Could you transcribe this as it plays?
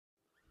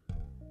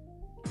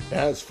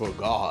As for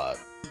God,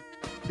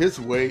 his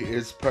way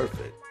is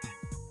perfect.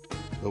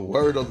 The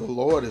word of the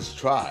Lord is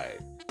tried.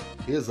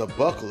 He is a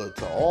buckler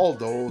to all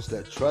those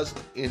that trust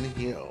in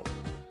him.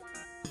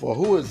 For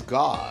who is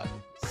God,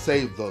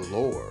 save the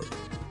Lord?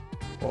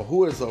 Or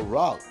who is a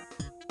rock,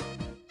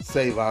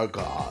 save our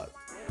God?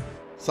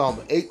 Psalm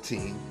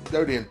 18,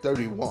 30 and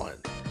 31.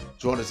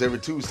 Join us every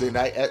Tuesday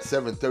night at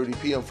 7:30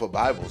 p.m. for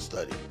Bible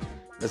study.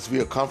 That's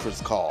via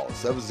conference call,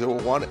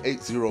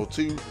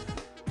 701-802-5272.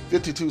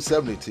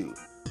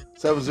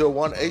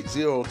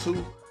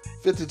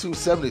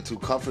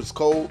 701-802-5272. Conference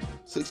code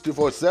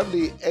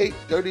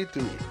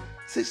 6470-833.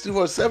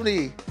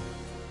 6470-833.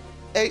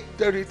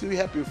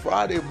 Happy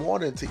Friday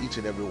morning to each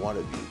and every one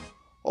of you.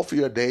 Hopefully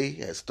your day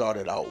has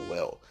started out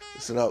well.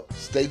 Listen up.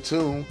 Stay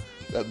tuned.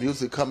 Got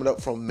music coming up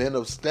from Men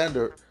of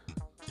Standard.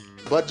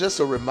 But just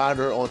a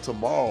reminder, on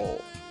tomorrow,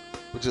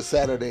 which is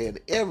Saturday, and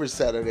every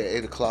Saturday at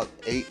 8 o'clock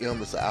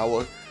a.m. is an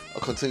hour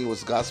of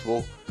continuous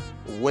gospel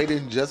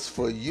waiting just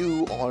for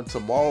you. On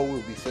tomorrow,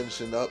 we'll be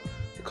finishing up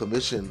the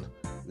Commission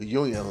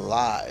Reunion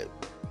Live,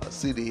 a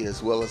CD,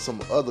 as well as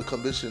some other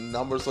commission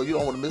numbers. So you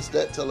don't want to miss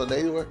that. Tell a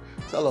neighbor,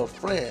 tell a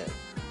friend.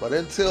 But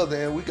until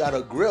then, we got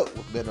a grip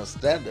with Men of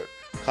Standard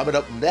coming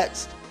up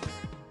next.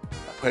 I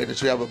pray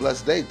that you have a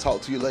blessed day.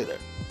 Talk to you later.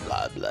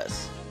 God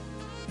bless.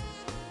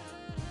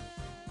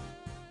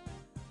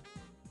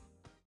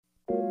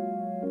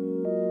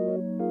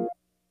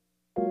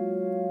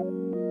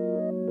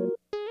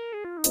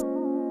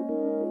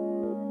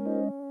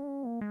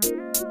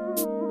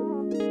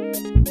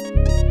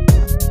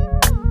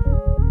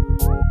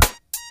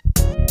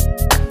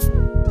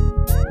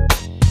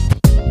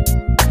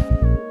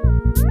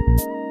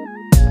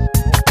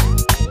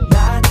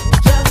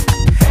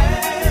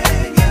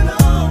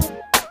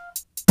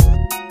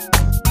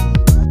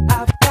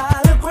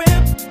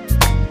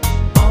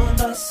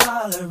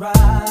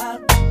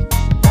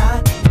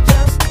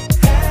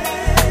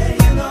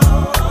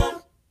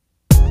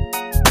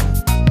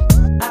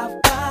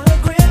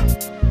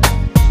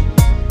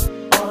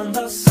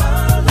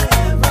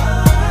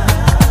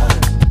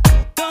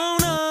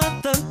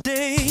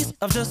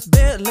 Of just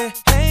barely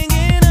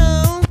hanging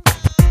on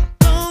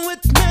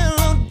with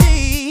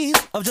melodies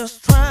of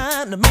just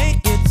trying to make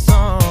it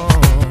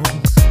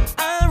songs.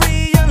 I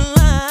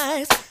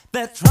realize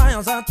that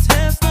trials are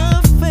tests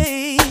of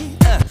faith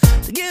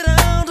to get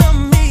out of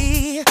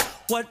me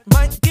what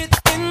might get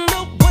in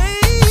the way.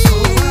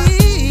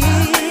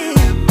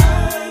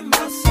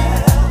 So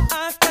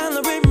I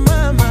gotta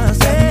remind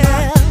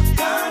myself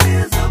God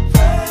is a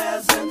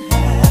present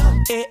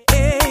help.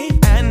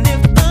 And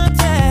if the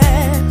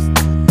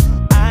test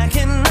I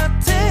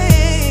cannot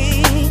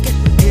take,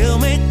 he'll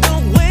make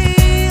the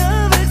way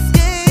of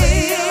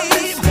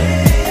escape.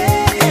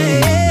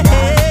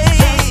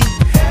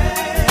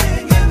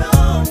 Hanging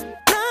on,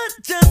 not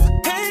just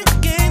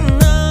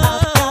hanging on.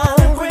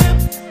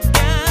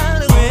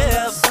 Got a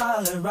grip,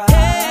 solid ride.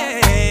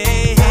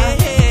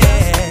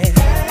 Hanging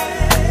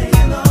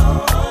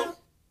on.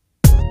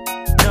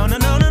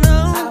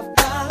 No. I've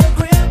got a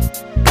grip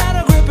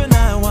and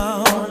I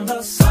won't. On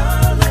the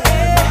solid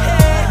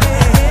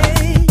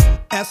ride.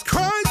 As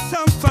Christ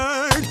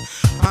suffered,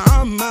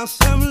 I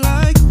myself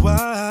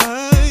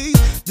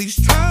likewise.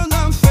 These trials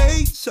I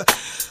face,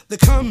 they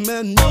come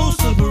at no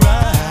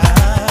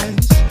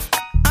surprise.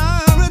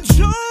 I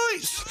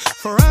rejoice,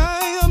 for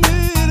I am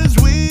in his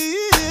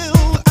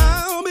will.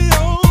 I'll be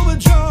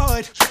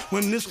overjoyed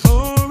when this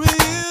glory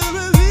is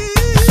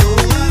revealed. So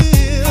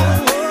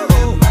I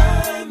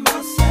remind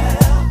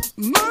myself,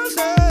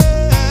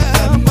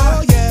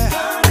 oh yeah,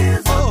 God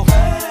is a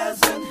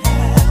present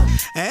help.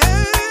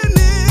 And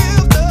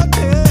if the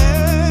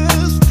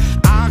test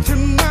I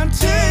cannot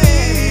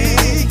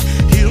take,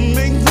 he'll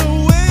make the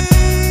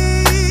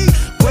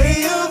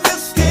way of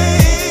escape.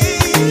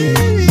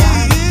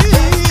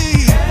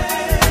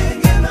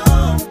 Hanging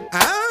on,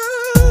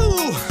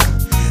 oh,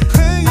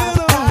 hanging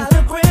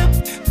on.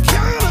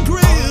 Got a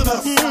grip,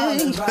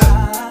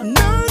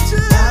 not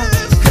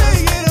just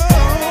hanging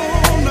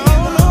on,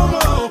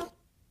 no.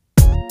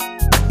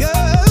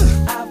 Yeah.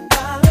 I've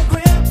got a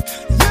grip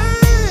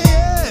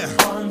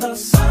Yeah. on the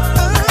solid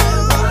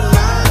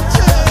Not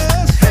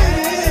just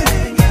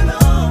hanging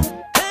on.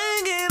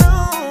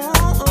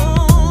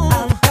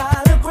 I've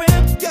got a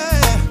grip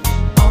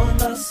yeah. on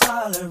the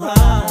solid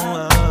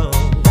rock.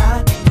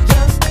 Not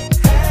just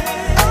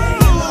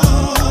hanging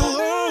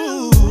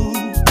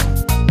on.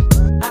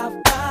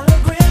 I've got a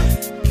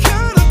grip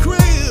Got a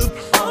grip.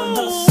 on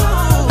the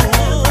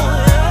solid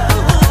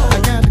rock.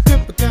 I got a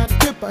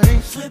grip, I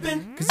ain't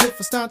Slipping, Cause if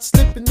I start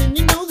slipping, then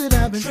you know that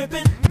I've been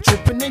tripping,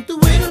 tripping. Ain't the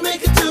way to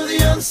make it to the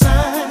other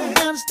side.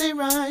 Gotta stay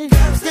right,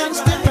 gotta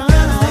stay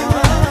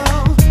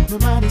right.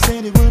 Nobody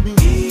said it would be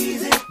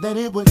easy, that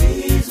it would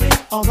ease me.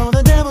 Although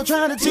the devil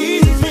tried to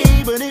tease me,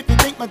 but if you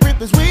think my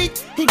grip is weak,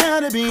 he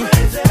gotta be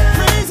crazy.